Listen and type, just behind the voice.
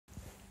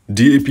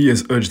DAP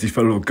has urged the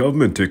federal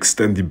government to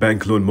extend the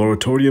bank loan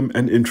moratorium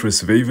and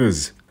interest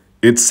waivers.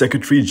 Its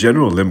Secretary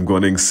General Lim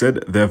Guan Eng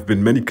said there have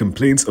been many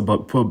complaints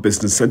about poor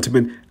business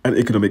sentiment and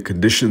economic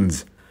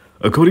conditions.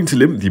 According to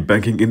Lim, the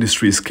banking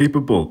industry is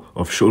capable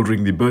of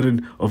shouldering the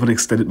burden of an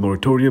extended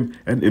moratorium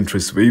and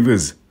interest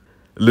waivers.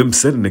 Lim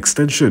said an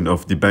extension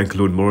of the bank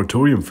loan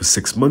moratorium for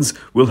 6 months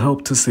will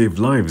help to save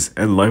lives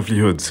and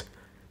livelihoods.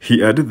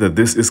 He added that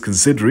this is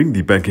considering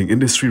the banking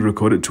industry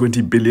recorded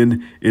 20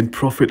 billion in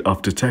profit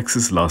after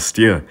taxes last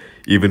year,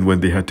 even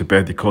when they had to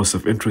bear the cost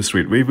of interest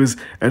rate waivers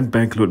and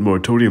bank loan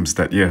moratoriums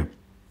that year.